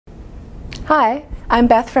Hi, I'm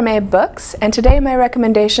Beth from Abe Books, and today my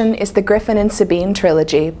recommendation is the Griffin and Sabine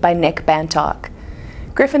Trilogy by Nick Bantock.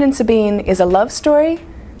 Griffin and Sabine is a love story,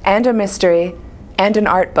 and a mystery, and an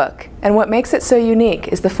art book, and what makes it so unique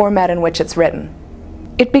is the format in which it's written.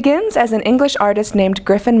 It begins as an English artist named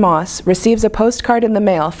Griffin Moss receives a postcard in the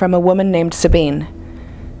mail from a woman named Sabine.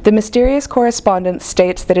 The mysterious correspondence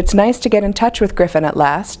states that it's nice to get in touch with Griffin at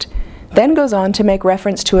last, then goes on to make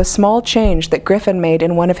reference to a small change that Griffin made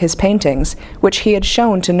in one of his paintings, which he had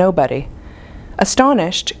shown to nobody.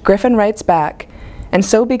 Astonished, Griffin writes back, and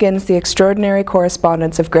so begins the extraordinary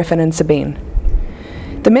correspondence of Griffin and Sabine.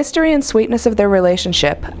 The mystery and sweetness of their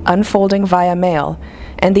relationship, unfolding via mail,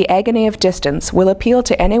 and the agony of distance will appeal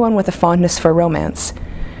to anyone with a fondness for romance.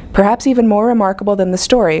 Perhaps even more remarkable than the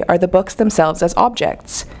story are the books themselves as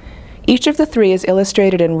objects. Each of the three is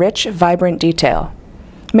illustrated in rich, vibrant detail.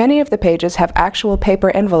 Many of the pages have actual paper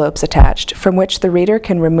envelopes attached from which the reader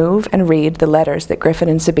can remove and read the letters that Griffin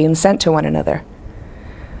and Sabine sent to one another.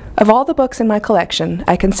 Of all the books in my collection,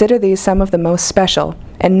 I consider these some of the most special,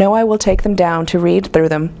 and know I will take them down to read through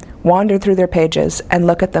them, wander through their pages, and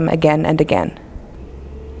look at them again and again.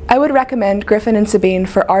 I would recommend Griffin and Sabine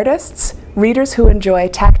for artists, readers who enjoy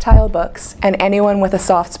tactile books, and anyone with a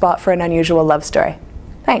soft spot for an unusual love story.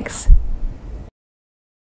 Thanks.